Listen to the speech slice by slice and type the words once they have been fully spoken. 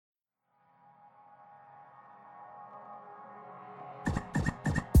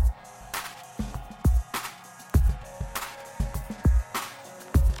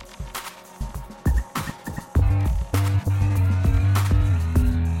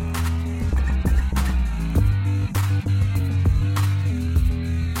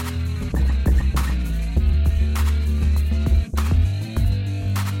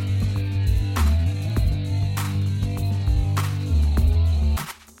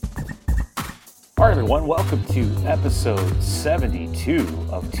All right, everyone, welcome to episode 72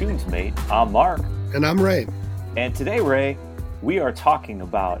 of Tunesmate. I'm Mark. And I'm Ray. And today, Ray, we are talking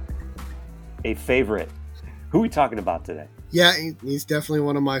about a favorite. Who are we talking about today? Yeah, he's definitely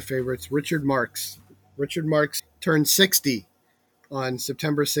one of my favorites, Richard Marx. Richard Marx turned 60 on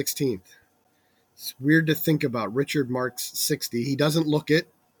September 16th. It's weird to think about Richard Marx 60. He doesn't look it.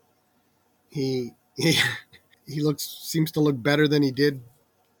 He seems to look better than he did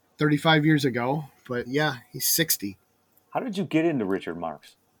 35 years ago. But yeah, he's 60. How did you get into Richard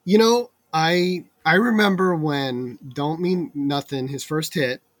Marx? You know, I remember when Don't Mean Nothing, his first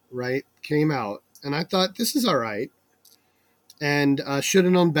hit, right, came out. And I thought, this is all right. And Should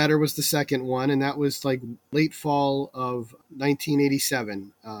Have Known Better was the second one. And that was like late fall of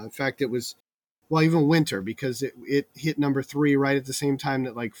 1987. In fact, it was, well, even winter, because it hit number 3 right at the same time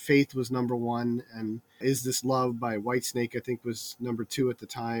that like Faith was number 1. And Is This Love by Whitesnake, I think, was number 2 at the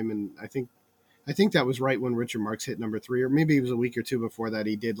time. And I think that was right when Richard Marx hit number 3, or maybe it was a week or two before that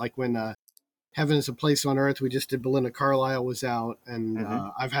he did. Like when Heaven is a Place on Earth, we just did, Belinda Carlisle was out, and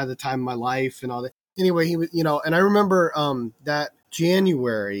I've Had the Time of My Life and all that. Anyway, he was, and I remember that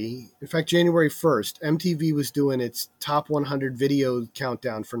January 1st, MTV was doing its top 100 video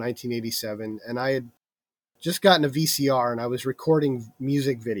countdown for 1987, and I had just gotten a VCR, and I was recording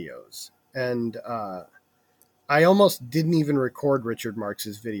music videos, and I almost didn't even record Richard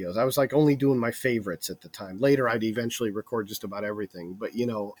Marx's videos. I was like only doing my favorites at the time. Later, I'd eventually record just about everything. But, I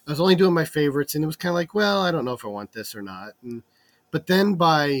was only doing my favorites, and it was kind of like, well, I don't know if I want this or not. But then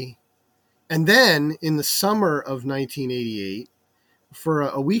in the summer of 1988, for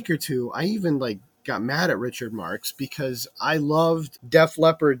a week or two, I even got mad at Richard Marx because I loved Def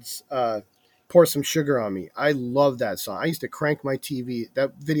Leppard's Pour Some Sugar on Me. I loved that song. I used to crank my TV.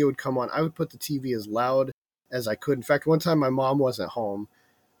 That video would come on. I would put the TV as loud as I could. In fact, one time my mom wasn't home,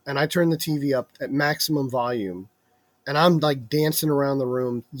 and I turned the TV up at maximum volume, and I'm like dancing around the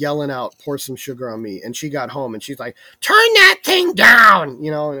room, yelling out, "Pour Some Sugar on Me." And she got home, and she's like, "Turn that thing down!" And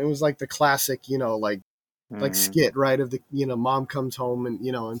it was like the classic, like skit, right? Of the, mom comes home,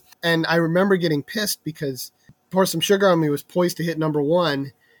 and I remember getting pissed because "Pour Some Sugar on Me" was poised to hit number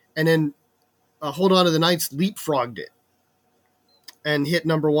 1, and then Hold On to the Night's leapfrogged it and hit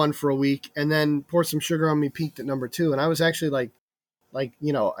number 1 for a week, and then Pour Some Sugar on Me peaked at number 2. And I was actually I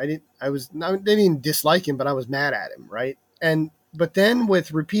didn't dislike him, but I was mad at him, right? But then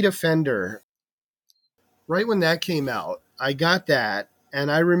with Repeat Offender, right when that came out, I got that,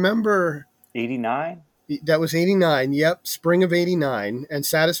 and I remember 89. That was 89. Yep, spring of 89, and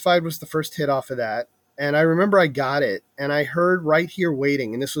Satisfied was the first hit off of that. And I remember I got it, and I heard Right Here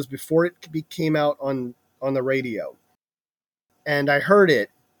Waiting, and this was before it came out on the radio. And I heard it,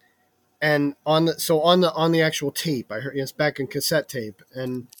 and on the actual tape, I heard it's back in cassette tape,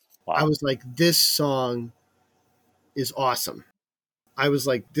 and wow. I was like, this song is awesome. I was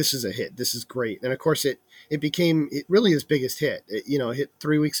like, this is a hit. This is great. And of course, it became really his biggest hit. It hit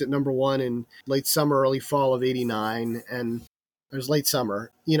 3 weeks at number 1 in late summer, early fall of 89, and it was late summer.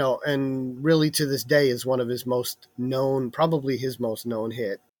 And really to this day is one of his most known, probably his most known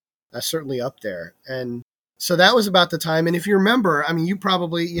hit, certainly up there. And so that was about the time. And if you remember, I mean, you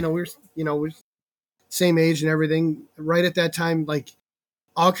probably, we're same age and everything. Right at that time,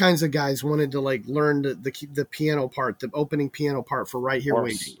 all kinds of guys wanted to learn the piano part, the opening piano part for Right Here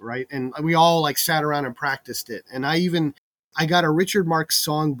Waiting, right? And we all sat around and practiced it. And I got a Richard Marx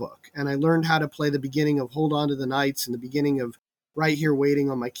songbook, and I learned how to play the beginning of Hold On to the Nights and the beginning of Right Here Waiting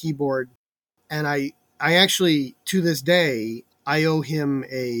on my keyboard. And I actually, to this day, I owe him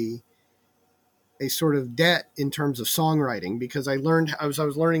a sort of debt in terms of songwriting, because I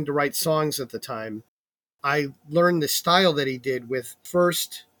was learning to write songs at the time. I learned the style that he did with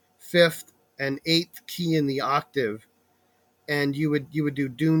 1st, 5th, and 8th key in the octave. And you would do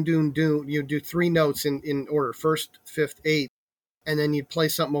doon, doon, doon. You'd do 3 notes in order, 1st, 5th, 8th. And then you'd play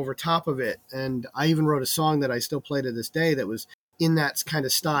something over top of it. And I even wrote a song that I still play to this day that was in that kind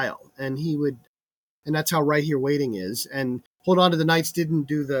of style. And that's how Right Here Waiting is. And Hold On to the Nights didn't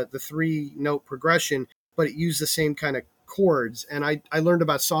do the 3-note progression, but it used the same kind of chords. And I learned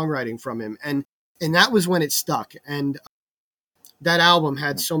about songwriting from him. And that was when it stuck. And that album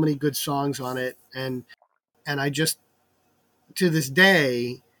had so many good songs on it. And I just, to this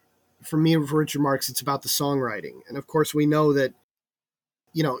day, for me, for Richard Marx, it's about the songwriting. And of course, we know that,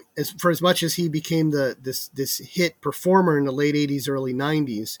 as much as he became this hit performer in the late 80s, early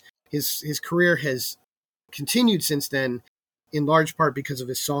 90s, his career has continued since then, in large part because of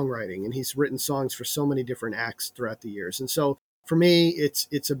his songwriting. And he's written songs for so many different acts throughout the years. And so for me,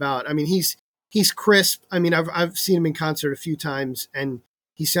 it's about, I mean, he's crisp. I mean, I've seen him in concert a few times, and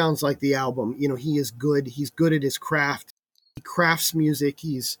he sounds like the album. He is good. He's good at his craft. He crafts music.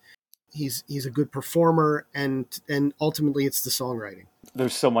 He's a good performer, and ultimately it's the songwriting.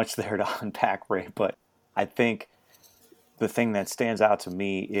 There's so much there to unpack, Ray, but I think the thing that stands out to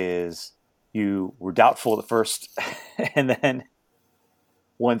me is you were doubtful at first, and then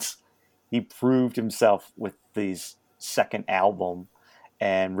once he proved himself with these second album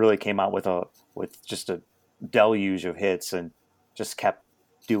and really came out with just a deluge of hits and just kept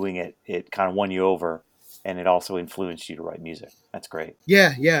doing it, it kind of won you over, and it also influenced you to write music. That's great.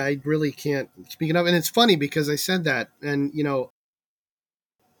 Yeah, I really can't. Speaking of, and it's funny because I said that, and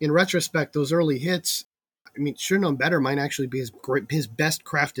in retrospect, those early hits, I mean, Should Known Better might actually be his best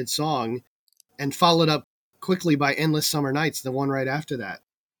crafted song, and followed up quickly by Endless Summer Nights, the one right after that.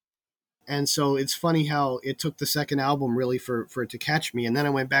 And so it's funny how it took the second album really for it to catch me, and then I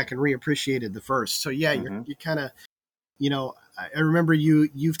went back and reappreciated the first. So yeah, you kind of, I remember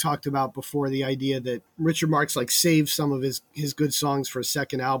you've talked about before the idea that Richard Marx like saved some of his good songs for a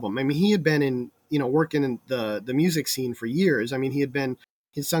second album. I mean, he had been in working in the music scene for years. I mean,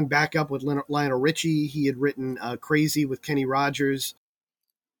 he'd sung backup with Lionel Richie. He had written Crazy with Kenny Rogers.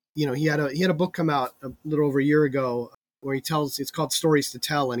 He had a book come out a little over a year ago where it's called Stories to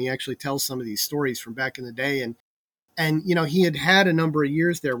Tell, and he actually tells some of these stories from back in the day. And he had a number of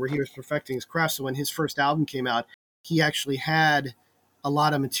years there where he was perfecting his craft. So when his first album came out, he actually had a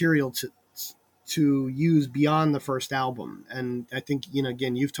lot of material to use beyond the first album. And I think,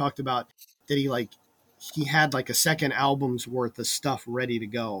 again, you've talked about that he had like a second album's worth of stuff ready to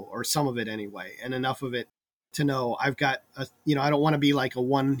go, or some of it anyway, and enough of it to know I've got I don't want to be like a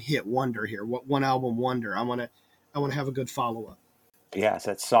one hit wonder here. One album wonder. I want to have a good follow up. Yeah, it's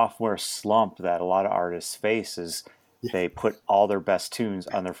that sophomore slump that a lot of artists face is they put all their best tunes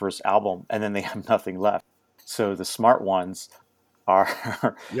on their first album and then they have nothing left. So the smart ones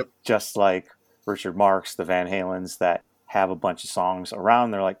are Yep. just like Richard Marx, the Van Halens that have a bunch of songs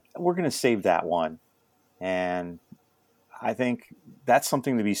around. They're like, we're going to save that one. And I think that's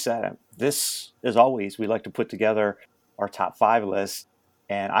something to be said. This, as always, we like to put together our top 5 lists.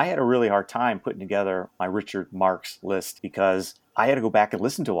 And I had a really hard time putting together my Richard Marx list because I had to go back and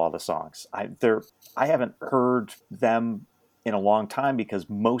listen to all the songs. I haven't heard them in a long time because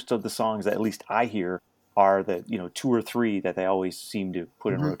most of the songs that at least I hear are the 2 or 3 that they always seem to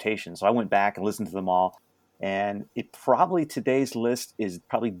put in rotation. So I went back and listened to them all. And today's list is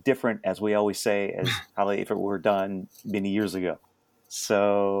probably different, as we always say, as probably if it were done many years ago.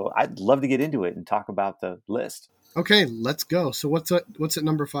 So I'd love to get into it and talk about the list. Okay, let's go. So what's at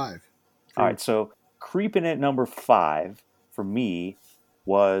number 5? All right, so creeping at number 5 for me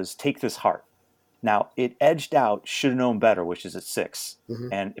was Take This Heart. Now, it edged out Should Have Known Better, which is at 6.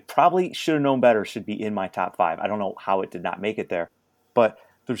 And it probably Should Have Known Better should be in my top 5. I don't know how it did not make it there. But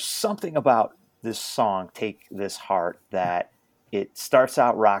there's something about this song, Take This Heart, that it starts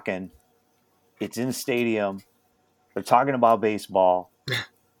out rocking. It's in a stadium. They're talking about baseball.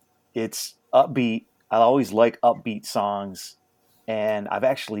 It's upbeat. I always like upbeat songs. And I've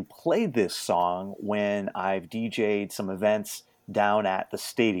actually played this song when I've DJ'd some events down at the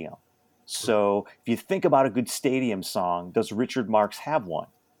stadium. So if you think about a good stadium song, does Richard Marx have one?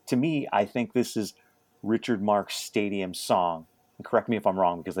 To me, I think this is Richard Marx' stadium song. And correct me if I'm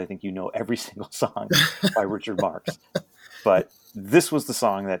wrong, because I think you know every single song by Richard Marx. But this was the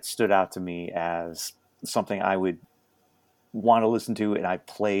song that stood out to me as something I would want to listen to, and I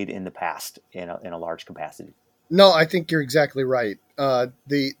played in the past in a large capacity. No, I think you're exactly right.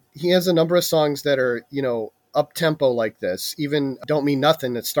 He has a number of songs that are, up tempo like this. Even Don't Mean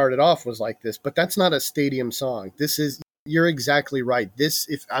Nothing that started off was like this, but that's not a stadium song. You're exactly right.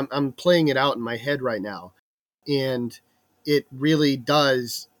 If I'm playing it out in my head right now, and it really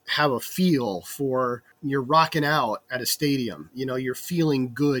does have a feel for you're rocking out at a stadium. You're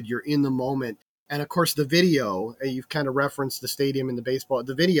feeling good. You're in the moment. And of course, the video, you've kind of referenced the stadium in the baseball.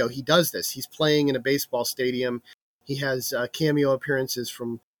 The video, he does this. He's playing in a baseball stadium. He has cameo appearances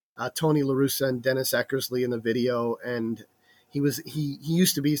from Tony La Russa and Dennis Eckersley in the video. And he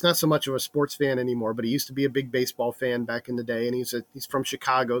used to be, he's not so much of a sports fan anymore, but he used to be a big baseball fan back in the day. And he's from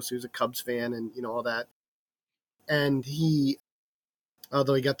Chicago, so he's a Cubs fan and, all that. And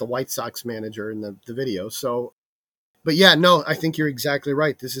although he got the White Sox manager in the video. So, but yeah, no, I think you're exactly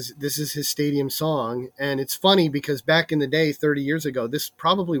right. This is his stadium song. And it's funny because back in the day, 30 years ago, this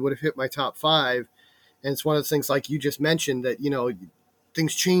probably would have hit my top 5. And it's one of the things like you just mentioned that,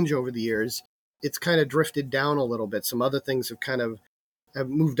 things change over the years. It's kind of drifted down a little bit. Some other things have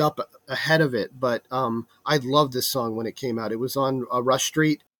moved up ahead of it. But I loved this song when it came out. It was on Rush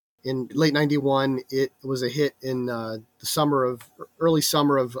Street. in late '91. It was a hit in the early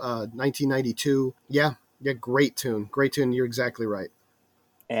summer of 1992. Yeah, yeah, great tune, great tune. You're exactly right.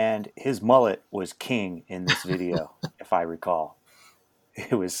 And his mullet was king in this video, if I recall.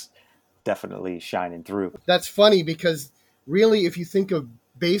 It was definitely shining through. That's funny because really, if you think of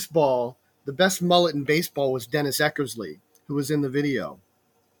baseball, the best mullet in baseball was Dennis Eckersley, who was in the video.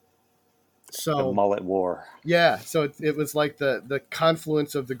 The So mullet war. yeah, so it was like the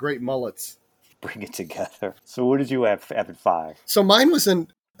confluence of the great mullets. Bring it together. So what did you have at 5? So mine was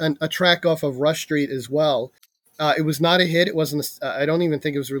a track off of Rush Street as well. It was not a hit. It wasn't. I don't even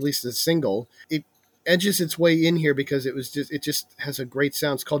think it was released as a single. It edges its way in here because it just has a great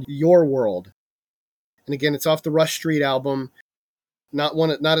sound. It's called Your World, and again, it's off the Rush Street album. Not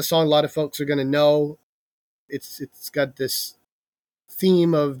a song a lot of folks are going to know. It's got this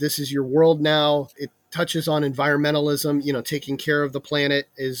theme of this is your world now. It touches on environmentalism. Taking care of the planet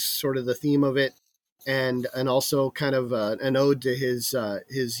is sort of the theme of it, and also kind of an ode to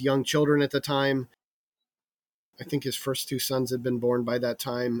his young children at the time. I think his first two sons had been born by that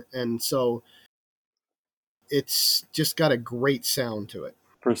time, and so it's just got a great sound to it.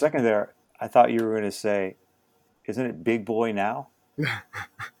 For a second there, I thought you were going to say, isn't it Big Boy Now?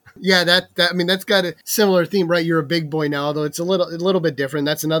 Yeah, I mean that's got a similar theme, right? You're a big boy now, although it's a little bit different.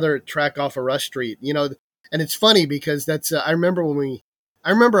 That's another track off of Rush Street, and it's funny because that's I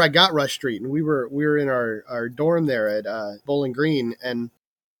remember I got Rush Street and we were in our dorm there at Bowling Green, and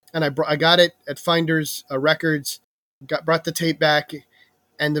I got it at Finders Records, brought the tape back,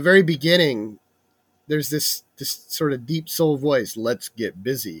 and the very beginning there's this sort of deep soul voice, "Let's get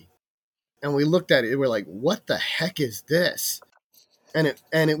busy," and we looked at it and we're like, "What the heck is this?" And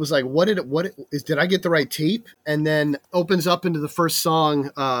it was like, did I get the right tape? And then opens up into the first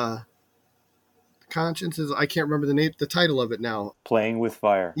song, Conscience is, I can't remember the title of it now. Playing with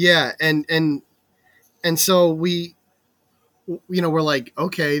Fire. Yeah. And so we're like,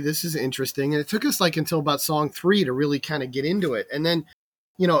 okay, this is interesting. And it took us like until about song 3 to really kind of get into it. And then,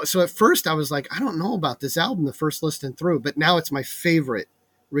 so at first I was like, I don't know about this album, the first listen through, but now it's my favorite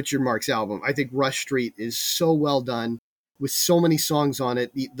Richard Marx album. I think Rush Street is so well done, with so many songs on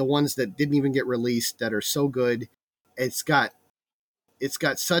it, the ones that didn't even get released that are so good. It's got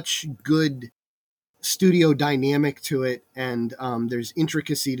such good studio dynamic to it, and there's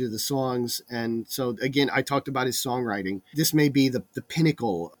intricacy to the songs. And so again, I talked about his songwriting. This may be the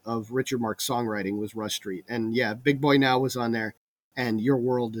pinnacle of Richard Marx songwriting was Rush Street. And yeah, Big Boy Now was on there, and Your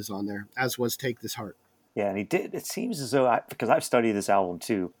World is on there, as was Take This Heart. Yeah, and he did. It seems as though because I've studied this album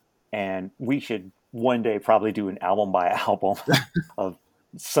too, and we should one day probably do an album by album of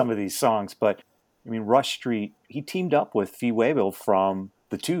some of these songs. But I mean, Rush Street, he teamed up with Fee Waybill from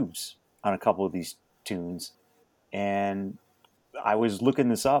the Tubes on a couple of these tunes, and I was looking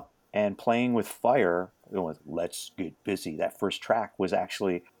this up, and Playing with Fire, with Let's Get Busy, that first track was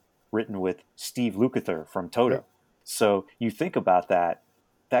actually written with Steve Lukather from Toto. Yep. So you think about that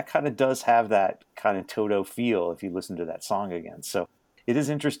kind of does have that kind of Toto feel if you listen to that song again. So it is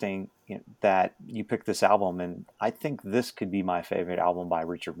interesting that you picked this album, and I think this could be my favorite album by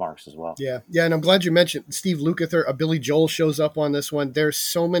Richard Marx as well. Yeah, and I'm glad you mentioned Steve Lukather. Billy Joel shows up on this one. There's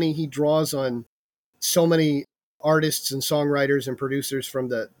so many, he draws on so many artists and songwriters and producers from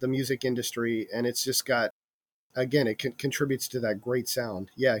the music industry, and it's just got, again, it contributes to that great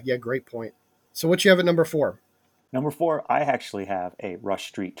sound. Yeah, great point. So what you have at number 4? Number 4, I actually have a Rush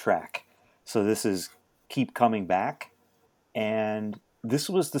Street track. So this is Keep Coming Back, and this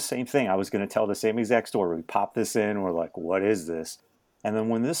was the same thing. I was going to tell the same exact story. We popped this in. We're like, what is this? And then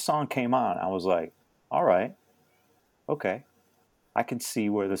when this song came on, I was like, all right, okay. I can see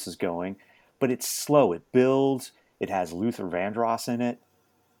where this is going. But it's slow. It builds. It has Luther Vandross in it.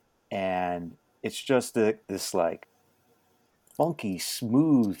 And it's just this like funky,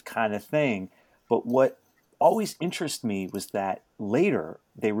 smooth kind of thing. But what always interested me was that later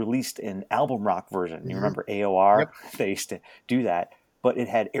they released an album rock version. Mm-hmm. You remember AOR? Yep. They used to do that. But it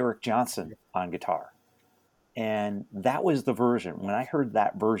had Eric Johnson on guitar. And that was the version. When I heard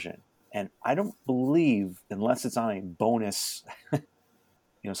that version, and I don't believe, unless it's on a bonus,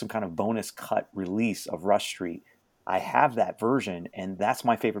 some kind of bonus cut release of Rush Street, I have that version, and that's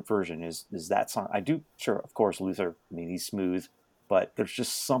my favorite version is that song. I do, sure, of course, Luther, I mean, he's smooth, but there's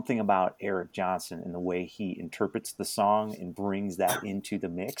just something about Eric Johnson and the way he interprets the song and brings that into the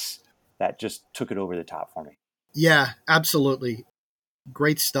mix that just took it over the top for me. Yeah, absolutely.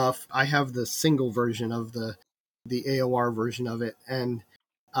 Great stuff. I have the single version of the AOR version of it, and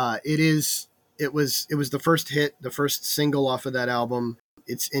it was the first hit, the first single off of that album.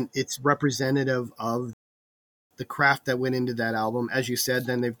 It's representative of the craft that went into that album. As you said,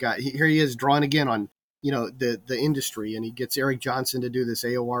 then they've got, here he is drawing again on, the industry, and he gets Eric Johnson to do this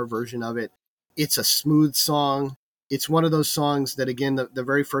AOR version of it. It's a smooth song. It's one of those songs that, again, the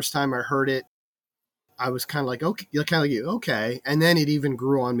very first time I heard it, I was kind of like, okay, kind of like you, okay. And then it even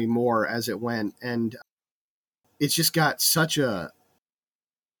grew on me more as it went. And it's just got such a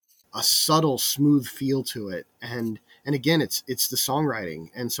subtle, smooth feel to it. And again, it's the songwriting.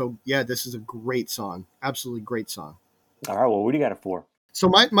 And so, yeah, this is a great song. Absolutely great song. All right. Well, what do you got it for? So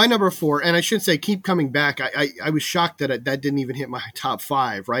my number 4, and I should say, keep coming back. I was shocked that that didn't even hit my top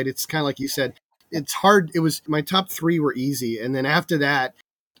 5, right? It's kind of like you said, it's hard. It was, my top 3 were easy. And then after that,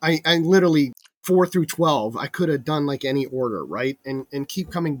 I literally 4 through 12, I could have done like any order, right? And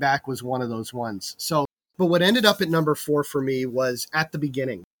keep coming back was one of those ones. So, but what ended up at number 4 for me was At the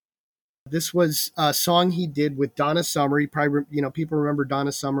Beginning. This was a song he did with Donna Summer. He probably, people remember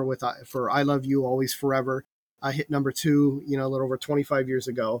Donna Summer for I Love You, Always Forever. Hit number 2, a little over 25 years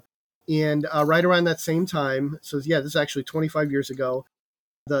ago. And right around that same time, so yeah, this is actually 25 years ago,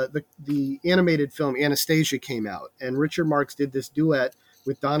 the animated film Anastasia came out, and Richard Marx did this duet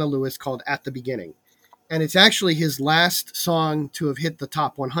with Donna Lewis called At the Beginning. And it's actually his last song to have hit the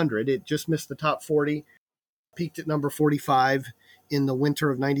top 100. It just missed the top 40, peaked at number 45 in the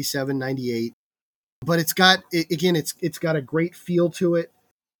winter of 97, 98. But it's got a great feel to it.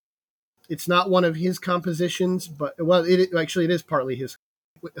 It's not one of his compositions, but, well, it is partly his.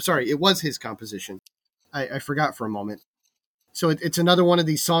 Sorry, it was his composition. I forgot for a moment. So it's another one of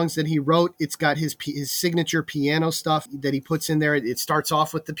these songs that he wrote. It's got his signature piano stuff that he puts in there. It starts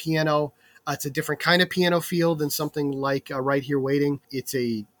off with the piano. It's a different kind of piano feel than something like Right Here Waiting. It's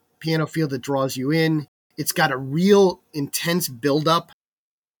a piano feel that draws you in. It's got a real intense buildup,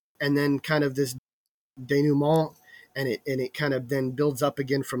 and then kind of this denouement, and it kind of then builds up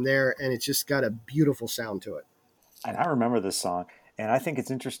again from there, and it's just got a beautiful sound to it. And I remember this song, and I think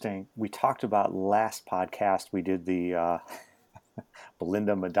it's interesting. We talked about last podcast, we did the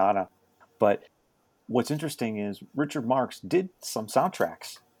Belinda Madonna, but what's interesting is Richard Marx did some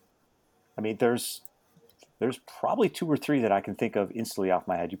soundtracks. I mean, there's probably 2 or 3 that I can think of instantly off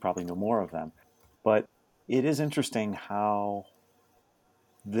my head. You probably know more of them, but it is interesting how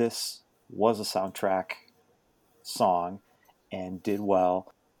this was a soundtrack song and did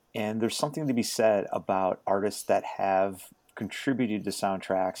well. And there's something to be said about artists that have contributed to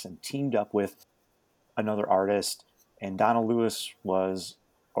soundtracks and teamed up with another artist. And Donna Lewis was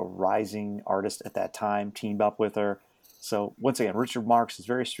a rising artist at that time, teamed up with her. So once again, Richard Marx is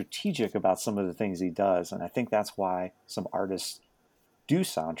very strategic about some of the things he does. And I think that's why some artists do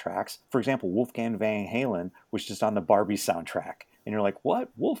soundtracks. For example, Wolfgang Van Halen was just on the Barbie soundtrack. And you're like, what?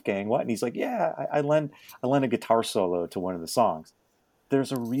 Wolfgang, what? And he's like, yeah, I lend a guitar solo to one of the songs.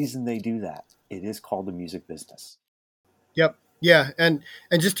 There's a reason they do that. It is called the music business. Yep. Yeah. And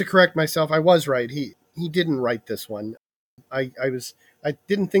just to correct myself, I was right. He didn't write this one. I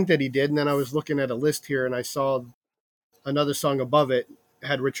didn't think that he did. And then I was looking at a list here, and I saw another song above it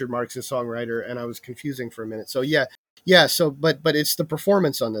had Richard Marx as songwriter, and I was confusing for a minute. So yeah. So, but it's the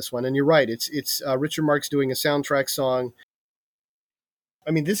performance on this one. And you're right. It's Richard Marx doing a soundtrack song. I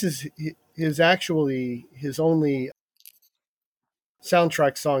mean, this is his only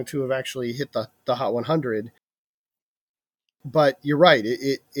soundtrack song to have actually hit the Hot 100. But you're right.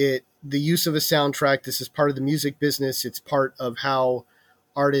 The use of a soundtrack, this is part of the music business. It's part of how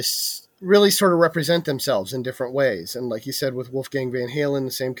artists really sort of represent themselves in different ways. And like you said, with Wolfgang Van Halen,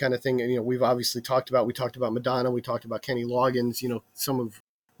 the same kind of thing. And, we've obviously we talked about Madonna, we talked about Kenny Loggins, some have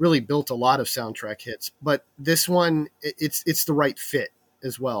really built a lot of soundtrack hits. But this one, it's the right fit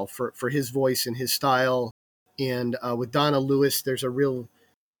as well for his voice and his style. And with Donna Lewis, there's a real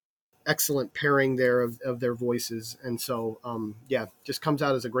excellent pairing there of their voices. And so, just comes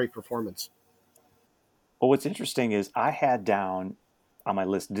out as a great performance. Well, what's interesting is I had down on my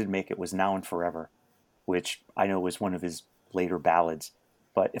list, didn't make it, was Now and Forever, which I know was one of his later ballads.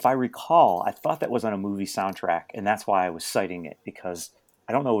 But if I recall, I thought that was on a movie soundtrack, and that's why I was citing it, because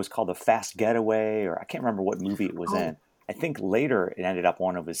I don't know, it was called The Fast Getaway, or I can't remember what movie it was in. I think later it ended up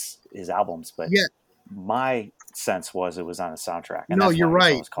one of his albums, but yeah. My sense was it was on a soundtrack. And no, that's you're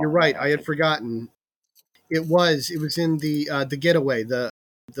right. You're right. I had forgotten. It was in the Getaway, the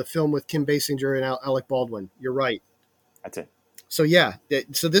film with Kim Basinger and Alec Baldwin. You're right. That's it. So yeah,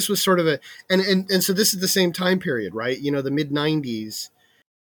 so this was sort of and so this is the same time period, right? The mid 90s.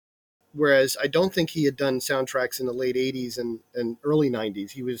 Whereas I don't think he had done soundtracks in the late 80s and early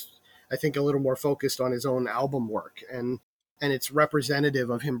 90s. He was, I think, a little more focused on his own album work, and it's representative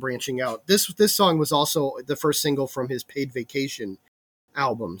of him branching out. This song was also the first single from his Paid Vacation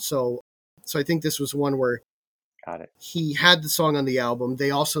album. So I think this was one where Got it. He had the song on the album.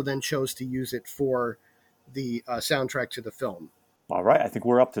 They also then chose to use it for the soundtrack to the film. All right. I think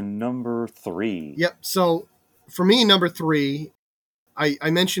we're up to number 3. Yep. So for me, number 3, I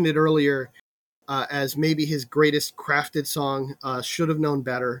mentioned it earlier as maybe his greatest crafted song, Should Have Known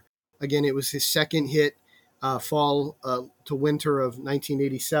Better. Again, it was his second hit, fall to winter of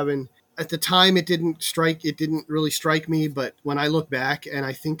 1987. At the time, it didn't really strike me, but when I look back and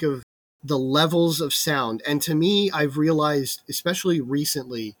I think of the levels of sound, and to me, I've realized, especially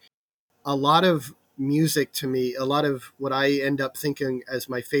recently, a lot of music to me, a lot of what I end up thinking as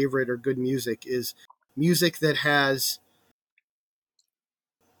my favorite or good music is music that has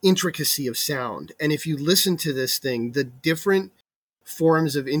intricacy of sound. And if you listen to this thing, the different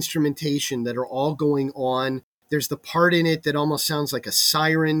forms of instrumentation that are all going on, there's the part in it that almost sounds like a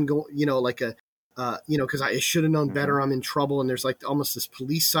siren, like a, because I should have known Mm-hmm. better, I'm in trouble. And there's like almost this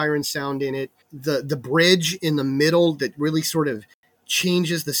police siren sound in it. The bridge in the middle that really sort of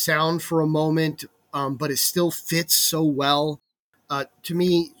changes the sound for a moment, but it still fits so well. To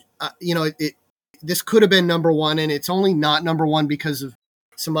me, this could have been number one, and it's only not number one because of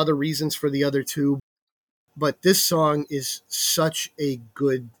some other reasons for the other two. But this song is such a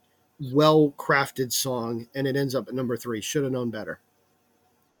good, well crafted song, and it ends up at number 3. Should have known better.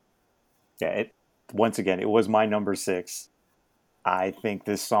 Yeah. Once again, it was my number 6. I think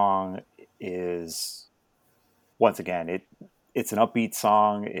this song is, once again, it's an upbeat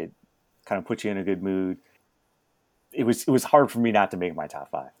song. It kind of puts you in a good mood. It was hard for me not to make my top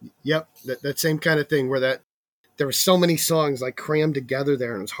 5. Yep, that same kind of thing where there were so many songs like crammed together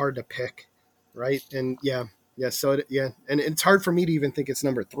there, and it was hard to pick, right? And and it's hard for me to even think it's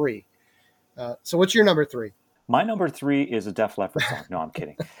number 3. So what's your number 3? My number 3 is a Def Leppard song. No, I'm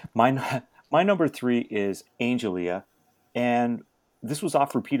kidding. My number 3 is Angelia, and this was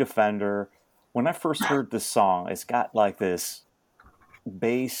off Repeat Offender. When I first heard this song, it's got like this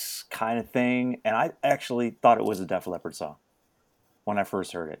bass kind of thing, and I actually thought it was a Def Leppard song when I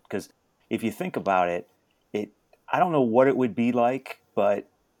first heard it. Because if you think about it, I don't know what it would be like, but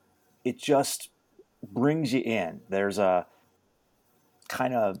it just brings you in. There's a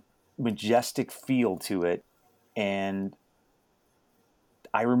kind of majestic feel to it, and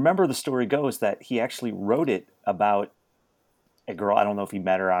I remember the story goes that he actually wrote it about a girl. I don't know if he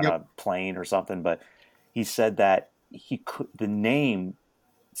met her on Yep. a plane or something, but he said that the name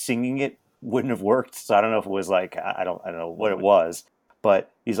singing it wouldn't have worked. So I don't know if it was like, I don't know what it was,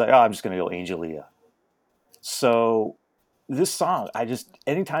 but he's like, oh, I'm just going to go Angelia. So this song,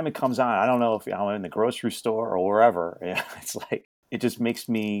 anytime it comes on, I don't know if I'm in the grocery store or wherever, it's like, it just makes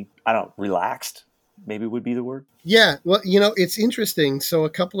me, relaxed, maybe would be the word. Yeah, well, it's interesting. So a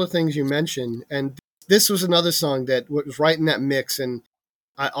couple of things you mentioned, and this was another song that was right in that mix, and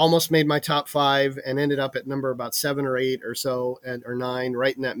I almost made my top 5 and ended up at number about 7 or 8 or so, or 9,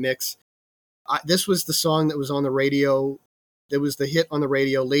 right in that mix. This was the song that was on the radio. It was the hit on the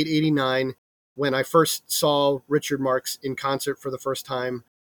radio late '89 when I first saw Richard Marx in concert for the first time.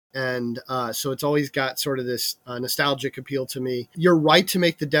 And so it's always got sort of this nostalgic appeal to me. You're right to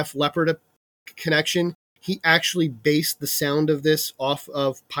make the Def Leppard connection. He actually based the sound of this off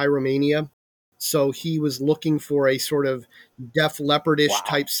of Pyromania. So he was looking for a sort of Def Leppard-ish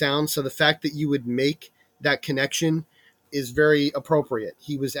type sound. So the fact that you would make that connection is very appropriate.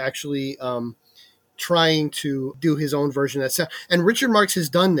 He was actually trying to do his own version of that sound. And Richard Marx has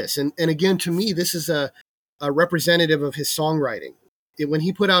done this. And again, to me, this is a representative of his songwriting. When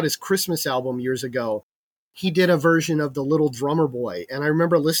he put out his Christmas album years ago, he did a version of The Little Drummer Boy. And I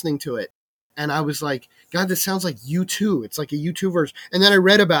remember listening to it. And I was like, God, this sounds like U2. It's like a U2 version. And then I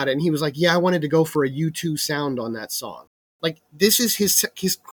read about it, and he was like, yeah, I wanted to go for a U2 sound on that song. Like, this is his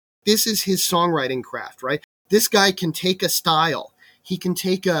songwriting craft, right? This guy can take a style. He can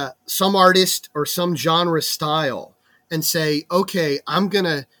take some artist or some genre style and say, okay, I'm going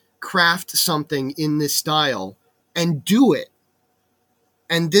to craft something in this style and do it.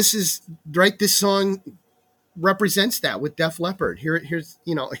 And this is, right, this song represents that with Def Leppard. Here's,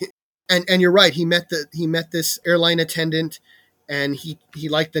 and you're right. He met this airline attendant, and he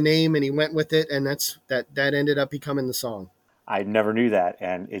liked the name, and he went with it, and that ended up becoming the song. I never knew that,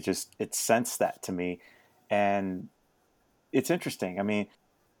 and it sensed that to me, and it's interesting. I mean,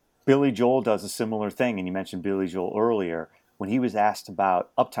 Billy Joel does a similar thing, and you mentioned Billy Joel earlier. When he was asked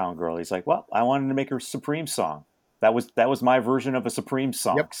about Uptown Girl, he's like, "Well, I wanted to make a Supreme song. That was my version of a Supreme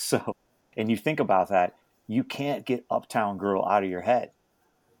song." Yep. So, and you think about that, you can't get Uptown Girl out of your head.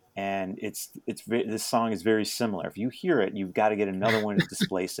 And this song is very similar. If you hear it, you've got to get another one to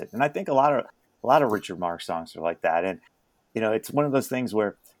displace it. And I think a lot of Richard Marx songs are like that. And it's one of those things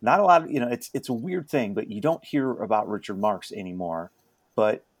where not a lot of, it's a weird thing, but you don't hear about Richard Marx anymore.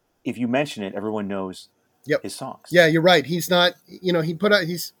 But if you mention it, everyone knows Yep. his songs. Yeah, you're right. He's not,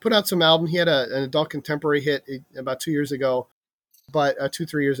 he's put out some album. He had an adult contemporary hit about 2 years ago, but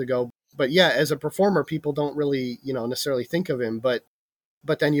 3 years ago. But yeah, as a performer, people don't really, necessarily think of him. But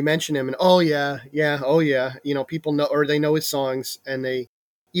then you mention him and, oh yeah, people know, or they know his songs, and they,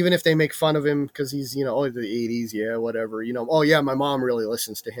 even if they make fun of him because he's, the 80s, yeah, whatever, oh yeah, my mom really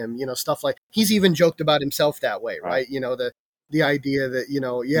listens to him, stuff like, he's even joked about himself that way, right? The idea that,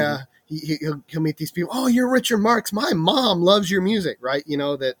 yeah, he'll meet these people, oh, you're Richard Marx, my mom loves your music, right?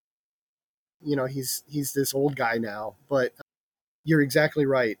 That, he's this old guy now, but you're exactly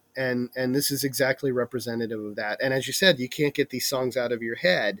right. And this is exactly representative of that. And as you said, you can't get these songs out of your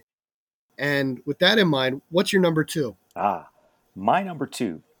head. And with that in mind, what's your number 2? My number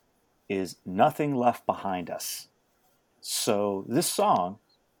 2 is Nothing Left Behind Us. So this song,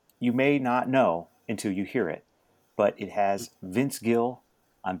 you may not know until you hear it, but it has Vince Gill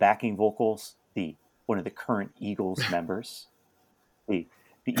on backing vocals, one of the current Eagles members. The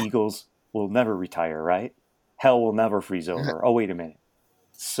Eagles will never retire, right? Hell will never freeze over. Oh, wait a minute.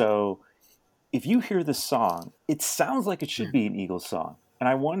 So if you hear this song, it sounds like it should be an Eagles song. And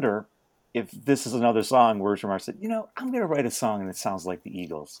I wonder if this is another song where Richard Marx said, I'm going to write a song and it sounds like the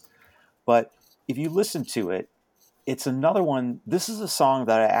Eagles. But if you listen to it, it's another one. This is a song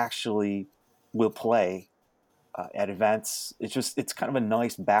that I actually will play at events. It's kind of a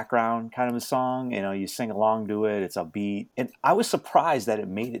nice background kind of a song. You sing along to it. It's upbeat. And I was surprised that it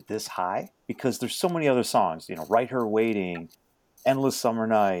made it this high because there's so many other songs, Right Here Waiting, Endless Summer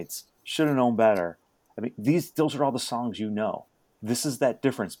Nights, Should Have Known Better. I mean, those are all the songs you know. This is that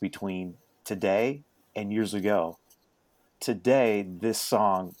difference between today and years ago. Today, this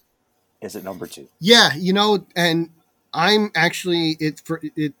song is at number 2. Yeah, and I'm actually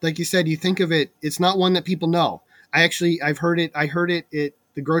like you said, you think of it, it's not one that people know. I've heard it. I heard it at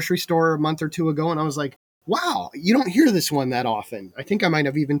the grocery store a month or two ago, and I was like, wow, you don't hear this one that often. I think I might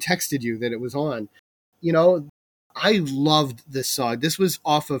have even texted you that it was on. I loved this song. This was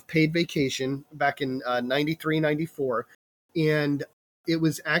off of Paid Vacation back in 93, 94. And it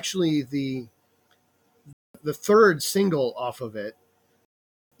was actually the third single off of it.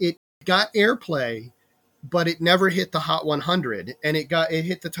 It got airplay, but it never hit the Hot 100. And it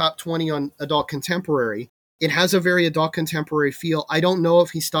hit the top 20 on Adult Contemporary. It has a very adult contemporary feel. I don't know if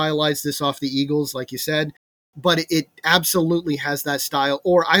he stylized this off the Eagles, like you said, but it absolutely has that style.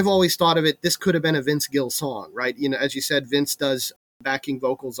 Or I've always thought of it, this could have been a Vince Gill song, right? As you said, Vince does backing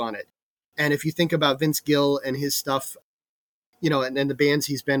vocals on it. And if you think about Vince Gill and his stuff, and the bands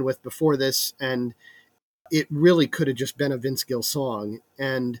he's been with before this, and it really could have just been a Vince Gill song.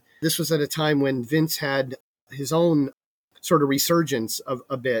 And this was at a time when Vince had his own sort of resurgence of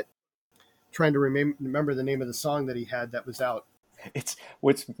a bit. Trying to remember the name of the song that he had that was out.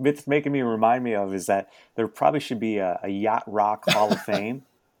 What's making me remind me of is that there probably should be a Yacht Rock Hall of Fame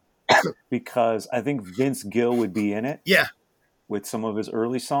because I think Vince Gill would be in it. Yeah. With some of his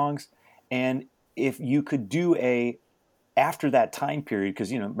early songs. And if you could do after that time period,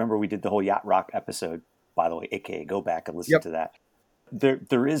 because, remember we did the whole Yacht Rock episode, by the way, aka go back and listen to that.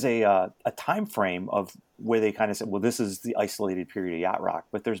 There is a time frame of where they kind of said, well, this is the isolated period of Yacht Rock,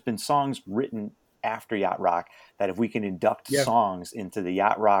 but there's been songs written after Yacht Rock that if we can induct songs into the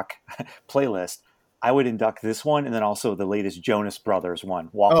Yacht Rock playlist, I would induct this one and then also the latest Jonas Brothers one,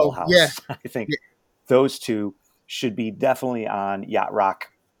 Waffle House. Yeah. I think those two should be definitely on Yacht Rock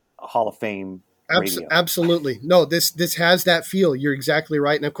Hall of Fame radio. Absolutely. No, this has that feel. You're exactly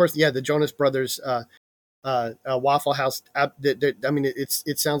right. And of course, the Jonas Brothers Waffle House.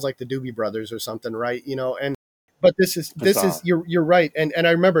 It sounds like the Doobie Brothers or something, right? But this is you're right. And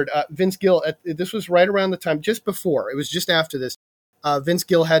I remembered Vince Gill. This was right around the time, just before. It was just after this. Vince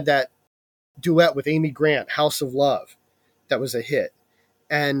Gill had that duet with Amy Grant, House of Love, that was a hit,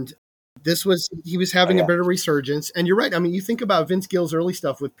 and he was having a bit of resurgence. And you're right. I mean, you think about Vince Gill's early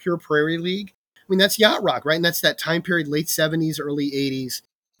stuff with Pure Prairie League. I mean, that's yacht rock, right? And that's that time period, late 70s, early 80s.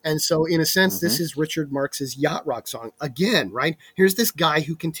 And so in a sense, this is Richard Marx's yacht rock song again, right? Here's this guy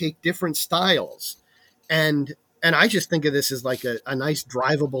who can take different styles. And I just think of this as like a nice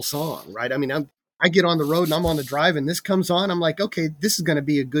drivable song, right? I mean, I get on the road and I'm on the drive and this comes on. I'm like, okay, this is going to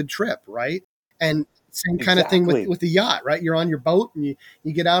be a good trip, right? And same kind of thing with the yacht, right? You're on your boat and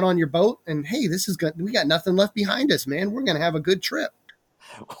you get out on your boat and, hey, this is good. We got nothing left behind us, man. We're going to have a good trip.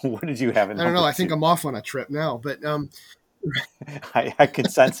 What did you have in I don't know. I think I'm off on a trip now, but I can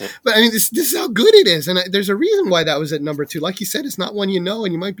sense it. But I mean, this is how good it is. And there's a reason why that was at number 2. Like you said, it's not one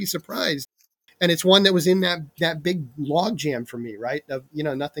and you might be surprised. And it's one that was in that big log jam for me, right? Of,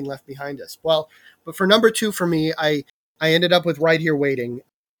 Nothing Left Behind Us. Well, but for number 2 for me, I ended up with Right Here Waiting.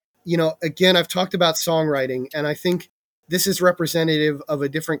 Again, I've talked about songwriting, and I think this is representative of a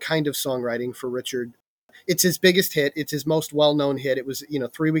different kind of songwriting for Richard. It's his biggest hit. It's his most well-known hit. It was,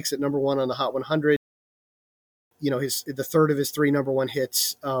 3 weeks at number 1 on the Hot 100. The third of his 3 number 1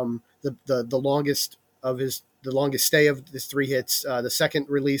 hits. The longest stay of his 3 hits. The second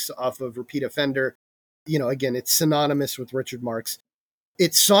release off of Repeat Offender. Again, it's synonymous with Richard Marx.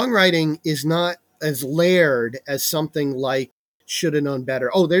 Its songwriting is not as layered as something like Should Have Known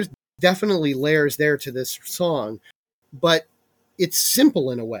Better. Oh, there's definitely layers there to this song, but it's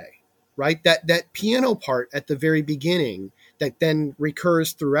simple in a way, right? That piano part at the very beginning that then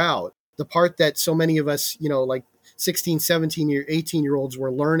recurs throughout, the part that so many of us, like 16, 17, 18-year-olds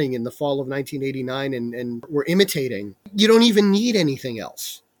were learning in the fall of 1989 and were imitating. You don't even need anything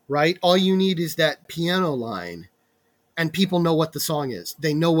else, right? All you need is that piano line, and people know what the song is.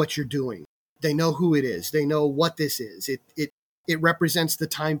 They know what you're doing. They know who it is. They know what this is. It represents the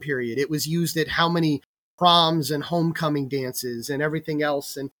time period. It was used at how many proms and homecoming dances and everything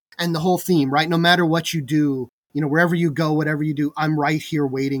else, and the whole theme, right? No matter what you do, wherever you go, whatever you do, I'm right here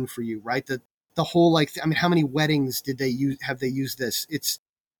waiting for you, right? The whole, how many weddings did they use? Have they used this? It's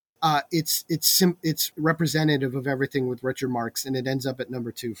representative of everything with Richard Marx, and it ends up at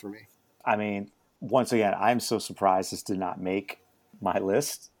number 2 for me. I mean, once again, I'm so surprised this did not make my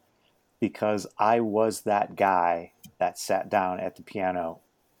list, because I was that guy that sat down at the piano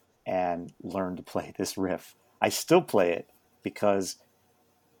and learned to play this riff. I still play it because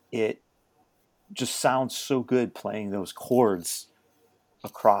it just sounds so good playing those chords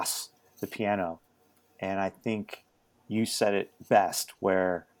across the piano. And I think you said it best,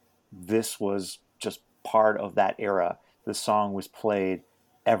 where this was just part of that era. The song was played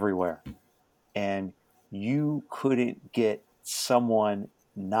everywhere, and you couldn't get someone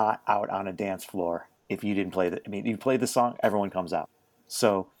not out on a dance floor if you didn't play it. I mean, you play the song, everyone comes out.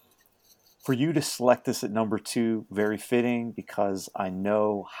 So for you to select this at number 2, very fitting, because I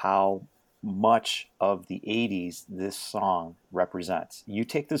know how much of the 80s this song represents. You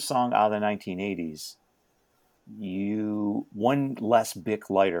take this song out of the 1980s, one less Bic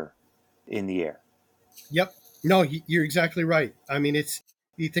lighter in the air. Yep. No, you're exactly right. I mean,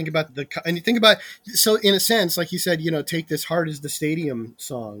 you think about so in a sense, like you said, Take This Heart is the stadium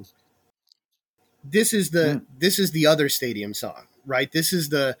song. This is the other stadium song, right? This is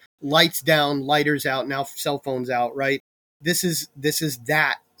the lights down, lighters out, now cell phones out, right? This is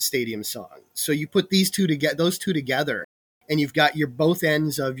that stadium song. So you put those two together, and you've got your both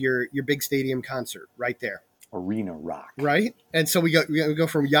ends of your big stadium concert right there. Arena rock. Right? And so we go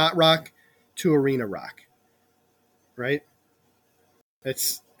from yacht rock to arena rock. Right?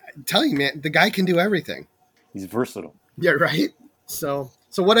 I'm telling you, man, the guy can do everything. He's versatile. Yeah, right? So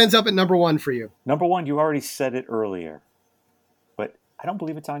what ends up at number 1 for you? Number 1, you already said it earlier, but I don't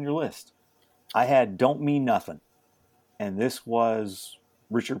believe it's on your list. I had Don't Mean Nothing, and this was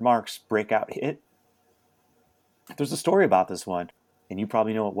Richard Marx's breakout hit. There's a story about this one, and you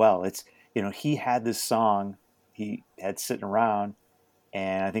probably know it well. It's, he had this song he had sitting around,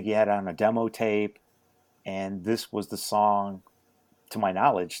 and I think he had it on a demo tape, and this was the song, to my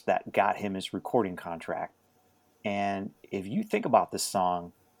knowledge, that got him his recording contract. And if you think about this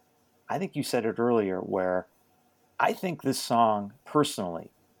song, I think you said it earlier, where I think this song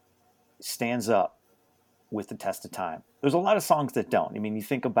personally stands up with the test of time. There's a lot of songs that don't. I mean, you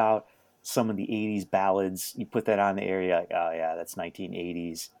think about some of the 80s ballads, you put that on the air, you're like, oh yeah, that's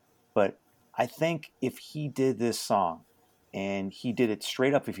 1980s. But I think if he did this song, and he did it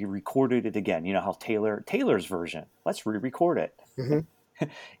straight up, if he recorded it again, how Taylor's version, let's re-record it. Mm-hmm.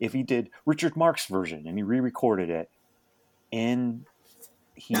 If he did Richard Marx's version and he re-recorded it, and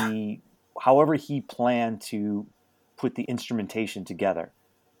however he planned to put the instrumentation together,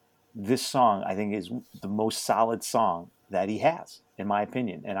 this song, I think, is the most solid song that he has, in my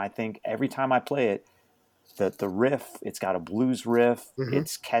opinion. And I think every time I play it, the riff, it's got a blues riff, mm-hmm.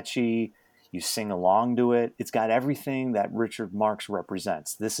 It's catchy, you sing along to it, it's got everything that Richard Marx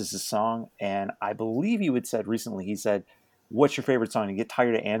represents. This is a song, and I believe you had said recently, he said, what's your favorite song? And you get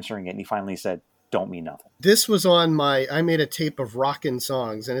tired of answering it, and he finally said, Don't Mean Nothing. This was on I made a tape of rockin'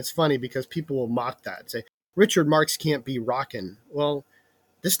 songs, and it's funny because people will mock that, say, Richard Marx can't be rockin'. Well,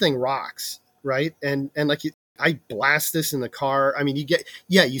 this thing rocks, right? And like I blast this in the car. I mean,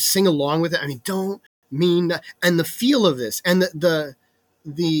 you sing along with it. I mean, don't mean, and the feel of this, and the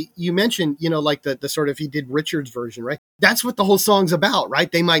you mentioned, like the sort of, he did Richard's version, right? That's what the whole song's about,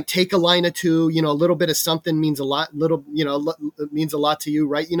 right? They might take a line or two, a little bit of something means a lot, means a lot to you,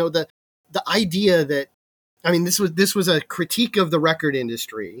 right? the idea that, I mean, this was a critique of the record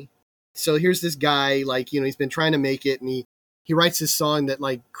industry. So here's this guy, like, he's been trying to make it, and he writes this song that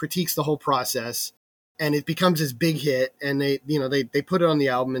like critiques the whole process, and it becomes his big hit, and they put it on the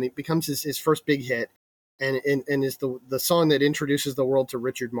album, and it becomes his first big hit, and is the song that introduces the world to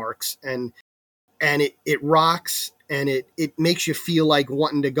Richard Marx, and it rocks, and it makes you feel like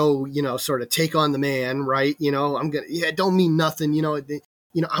wanting to go, sort of take on the man, right? It don't mean nothing,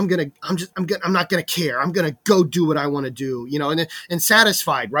 I'm not gonna care. I'm gonna go do what I want to do, and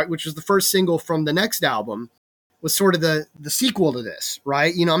Satisfied, right, which was the first single from the next album, was sort of the sequel to this,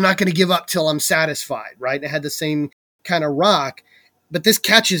 right? I'm not gonna give up till I'm satisfied, right? It had the same kind of rock, but this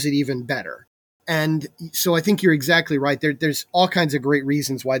catches it even better. And so I think you're exactly right. There's all kinds of great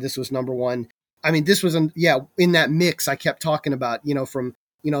reasons why this was number one. I mean, this was in that mix I kept talking about, from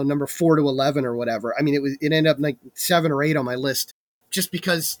number 4 to 11 or whatever. I mean, it ended up like 7 or 8 on my list, just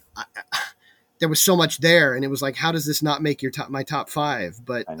because there was so much there, and it was like, how does this not make my top 5?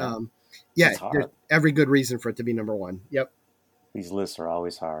 But there's every good reason for it to be number 1. Yep. These lists are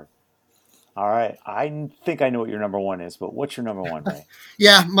always hard. All right, I think I know what your number 1 is, but what's your number 1, Ray?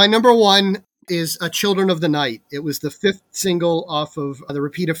 Yeah, my number 1 is Children of the Night. It was the 5th single off of the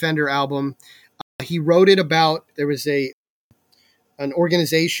Repeat Offender album. He wrote it about, there was an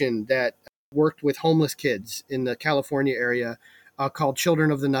organization that worked with homeless kids in the California area called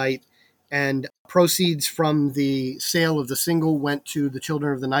Children of the Night, and proceeds from the sale of the single went to the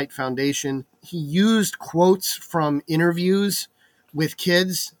Children of the Night Foundation. He used quotes from interviews with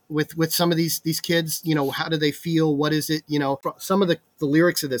kids, with some of these kids, how do they feel? What is it? Some of the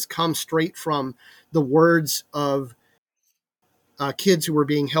lyrics of this come straight from the words of kids who were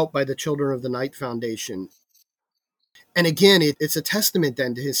being helped by the Children of the Night Foundation. And again, it's a testament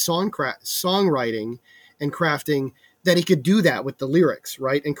then to his songwriting and crafting, that he could do that with the lyrics,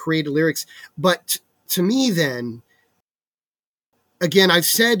 right? And create lyrics. But to me then, again, I've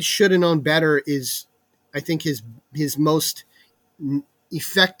said Shoulda Known Better is, I think, his most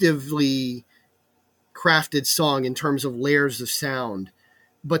effectively crafted song in terms of layers of sound.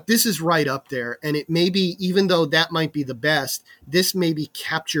 But this is right up there. And it maybe, even though that might be the best, this maybe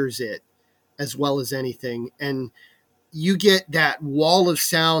captures it as well as anything. And you get that wall of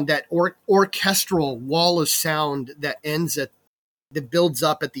sound, that orchestral wall of sound that builds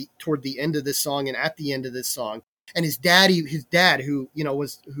up toward the end of this song and at the end of this song. And his dad, who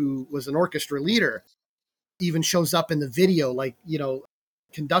was an orchestra leader, even shows up in the video, like,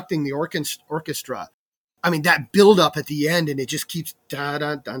 conducting the orchestra. I mean, that build up at the end, and it just keeps da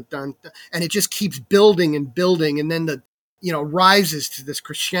da dun dun, and it just keeps building and building, and then the rises to this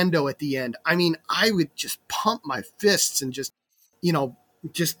crescendo at the end. I mean, I would just pump my fists and just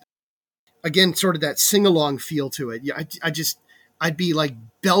again, sort of that sing along feel to it. Yeah, I'd be like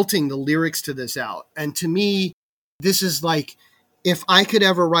belting the lyrics to this out, and to me, this is like, if I could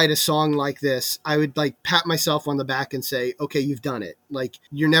ever write a song like this, I would like pat myself on the back and say, okay, you've done it. Like,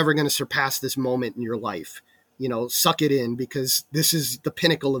 you're never going to surpass this moment in your life. Suck it in, because this is the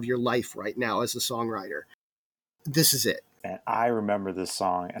pinnacle of your life right now as a songwriter. This is it. And I remember this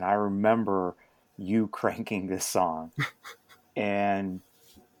song, and I remember you cranking this song. And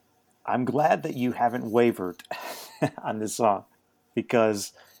I'm glad that you haven't wavered on this song,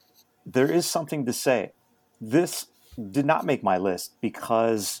 because there is something to say. This did not make my list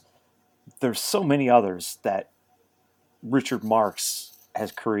because there's so many others that Richard Marx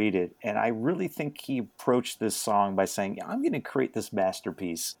has created. And I really think he approached this song by saying, I'm going to create this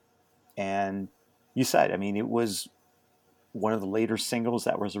masterpiece. And you said, I mean, it was one of the later singles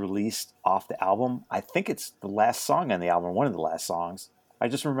that was released off the album. I think it's the last song on the album, one of the last songs. I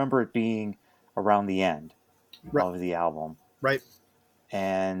just remember it being around the end of the album. Right.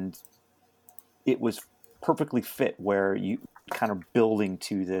 And it was perfectly fit, where you kind of building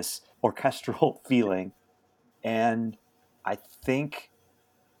to this orchestral feeling. And I think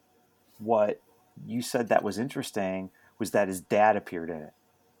what you said that was interesting was that his dad appeared in it.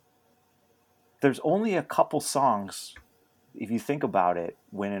 There's only a couple songs, if you think about it,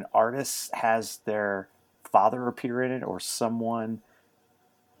 when an artist has their father appear in it, or somebody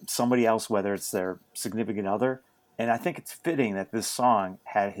else, whether it's their significant other. And I think it's fitting that this song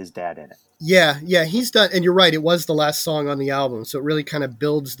had his dad in it. Yeah, he's done, and you're right, it was the last song on the album, so it really kind of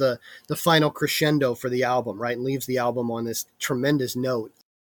builds the final crescendo for the album, right, and leaves the album on this tremendous note.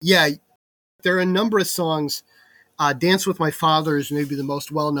 Yeah, there are a number of songs. Dance with My Father is maybe the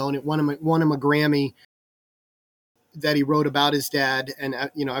most well-known. It won him a Grammy that he wrote about his dad, and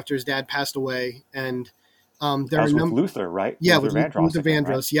after his dad passed away. And there was with Luther, right? Yeah, Luther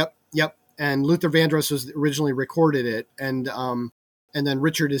Vandross. Right? Yep. And Luther Vandross originally recorded it, and And then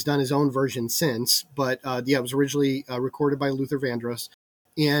Richard has done his own version since. But yeah, it was originally recorded by Luther Vandross.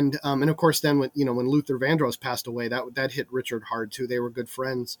 And of course, then when Luther Vandross passed away, that hit Richard hard too. They were good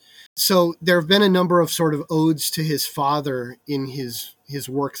friends. So there have been a number of sort of odes to his father in his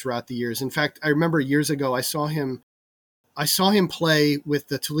work throughout the years. In fact, I remember years ago I saw him play with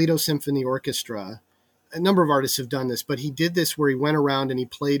the Toledo Symphony Orchestra. A number of artists have done this, but he did this where he went around and he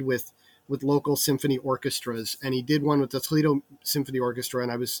played with local symphony orchestras, and he did one with the Toledo Symphony Orchestra,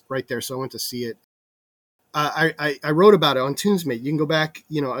 and I was right there, so I went to see it. I wrote about it on Tunesmate. You can go back,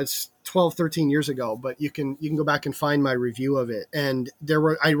 it's 12, 13 years ago, but you can go back and find my review of it. And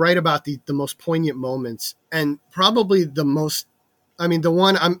I write about the most poignant moments, and probably the most, the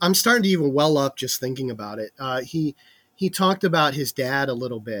one I'm starting to even well up just thinking about it. He talked about his dad a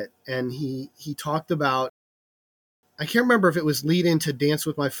little bit, and he talked about, I can't remember if it was lead into Dance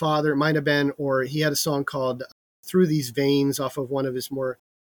with My Father, it might have been, or he had a song called Through These Veins off of one of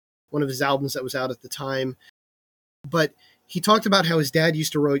his albums that was out at the time. But he talked about how his dad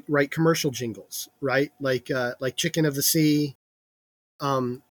used to write commercial jingles, right? Like Chicken of the Sea,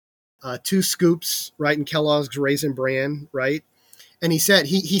 2 Scoops, right? And Kellogg's Raisin Bran, right? And he said,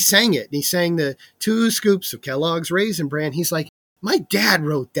 he sang it. And he sang the 2 scoops of Kellogg's Raisin Bran. He's like, my dad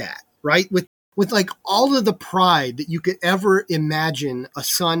wrote that, right? With like all of the pride that you could ever imagine a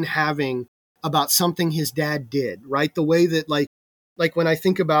son having about something his dad did, right? The way that like when I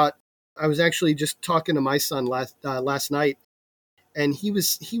think about, I was actually just talking to my son last night, and he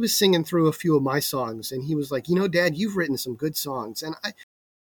was singing through a few of my songs, and he was like, Dad, you've written some good songs. And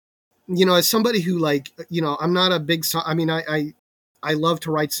as somebody who I'm not a big song. I love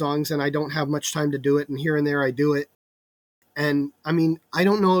to write songs, and I don't have much time to do it. And here and there I do it. And I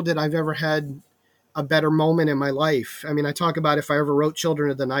don't know that I've ever had a better moment in my life. I talk about if I ever wrote Children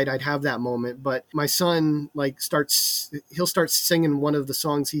of the Night, I'd have that moment. But my son he'll start singing one of the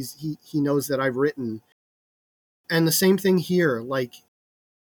songs he knows that I've written. And the same thing here,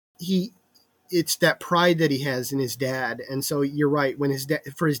 it's that pride that he has in his dad. And so you're right, when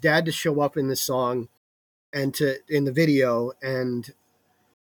for his dad to show up in this song and in the video, and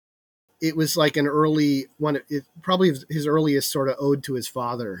it was like an early one, probably his earliest sort of ode to his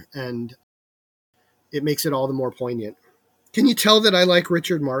father, and it makes it all the more poignant. Can you tell that I like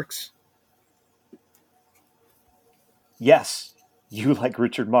Richard Marx? Yes, you like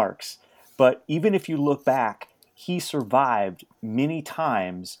Richard Marx. But even if you look back, he survived many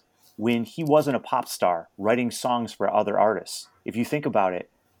times when he wasn't a pop star writing songs for other artists. If you think about it,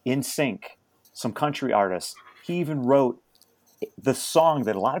 In Sync, some country artists, he even wrote the song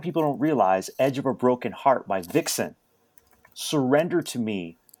that a lot of people don't realize, Edge of a Broken Heart by Vixen, Surrender to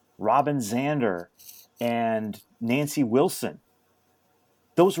Me, Robin Zander, and Nancy Wilson.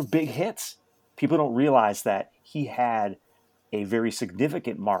 Those were big hits. People don't realize that he had a very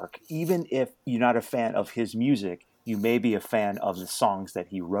significant mark. Even if you're not a fan of his music, you may be a fan of the songs that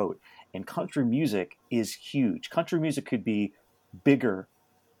he wrote. And country music is huge. Country music could be bigger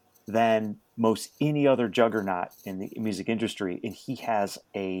than most any other juggernaut in the music industry, and he has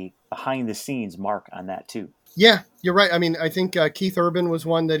a behind the scenes mark on that too. Yeah, you're right. I think Keith Urban was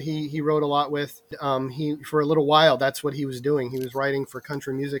one that he wrote a lot with. He, for a little while, that's what he was doing. He was writing for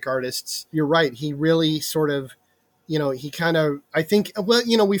country music artists. You're right. He really sort of, he kind of, I think,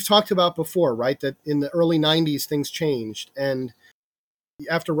 well, we've talked about before, right, that in the early 90s, things changed. And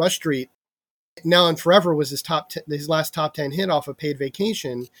after Rush Street, Now and Forever was his last top 10 hit off of Paid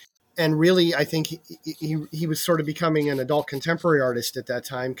Vacation. And really, I think he was sort of becoming an adult contemporary artist at that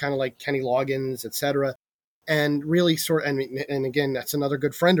time, kind of like Kenny Loggins, etc. And really and again, that's another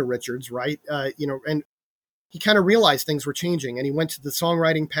good friend of Richard's, right? And he kind of realized things were changing, and he went to the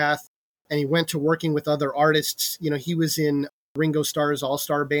songwriting path, and he went to working with other artists. He was in Ringo Starr's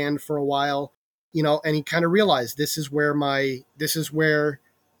All-Star Band for a while, and he kind of realized this is where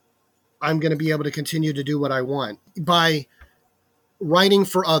I'm going to be able to continue to do what I want by writing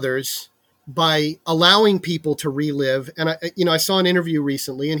for others, by allowing people to relive. And I saw an interview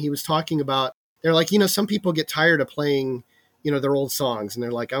recently, and he was talking about, they're like, some people get tired of playing, their old songs, and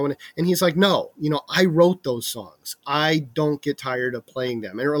they're like, and he's like, no, I wrote those songs. I don't get tired of playing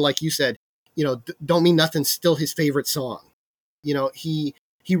them. And like you said, Don't Mean Nothing's still his favorite song. I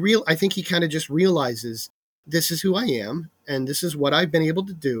think he kind of just realizes this is who I am, and this is what I've been able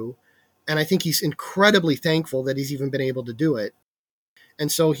to do. And I think he's incredibly thankful that he's even been able to do it.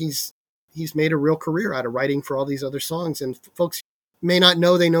 And so he's made a real career out of writing for all these other songs. And folks may not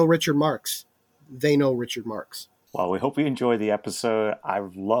know they know Richard Marx. They know Richard Marx. Well, we hope you enjoy the episode. I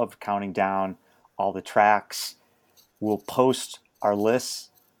loved counting down all the tracks. We'll post our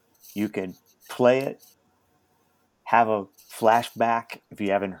lists. You can play it, have a flashback if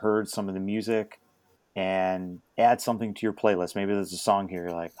you haven't heard some of the music, and add something to your playlist. Maybe there's a song here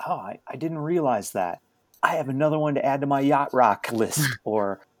you're like, oh, I didn't realize that. I have another one to add to my yacht rock list.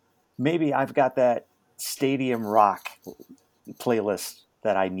 Or maybe I've got that stadium rock playlist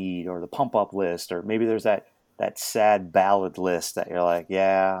that I need, or the pump up list, or maybe there's that sad ballad list that you're like,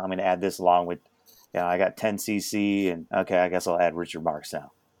 yeah, I'm going to add this along with, I got 10cc, and okay, I guess I'll add Richard Marx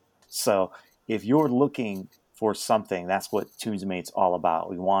now. So if you're looking for something, that's what Tunesmate's all about.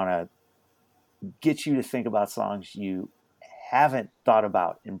 We want to get you to think about songs you haven't thought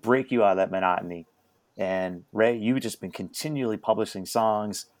about and break you out of that monotony. And Ray, you've just been continually publishing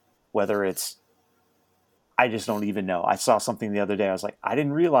songs, whether it's, I just don't even know. I saw something the other day. I was like, I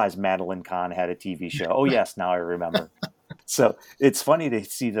didn't realize Madeline Kahn had a TV show. Oh yes, now I remember. So it's funny to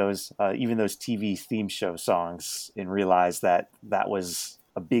see those, even those TV theme show songs, and realize that that was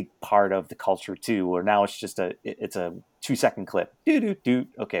a big part of the culture too. Where now it's just it's a 2-second clip. Do.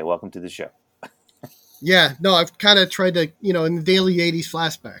 Okay, welcome to the show. Yeah, no, I've kind of tried to, in the daily 80s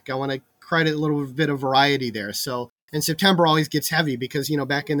flashback, I want to create a little bit of variety there. So, and September always gets heavy because,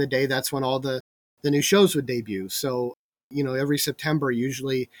 back in the day, that's when all the new shows would debut. So, every September,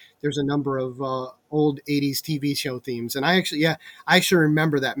 usually there's a number of old 80s TV show themes. And I actually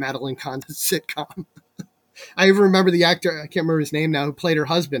remember that Madeline Kahn sitcom. I even remember the actor, I can't remember his name now, who played her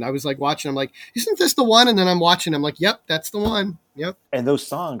husband. I was like watching, I'm like, isn't this the one? And then I'm watching, I'm like, yep, that's the one. Yep. And those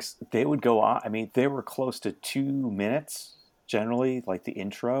songs, they would go on. I mean, they were close to 2 minutes, generally, like the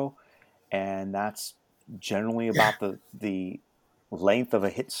intro. And that's generally about the length of a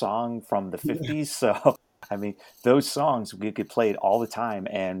hit song from the 50s. Yeah. So, I mean, those songs we could play all the time.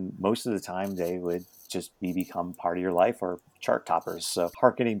 And most of the time they would just become part of your life or chart toppers. So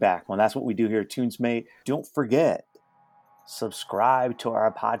harkening back, well, that's what we do here at Tunesmate. Don't forget, subscribe to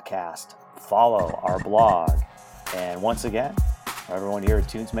our podcast, follow our blog. And once again, everyone here at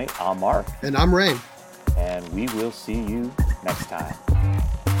Tunesmate, I'm Mark. And I'm Ray. And we will see you next time.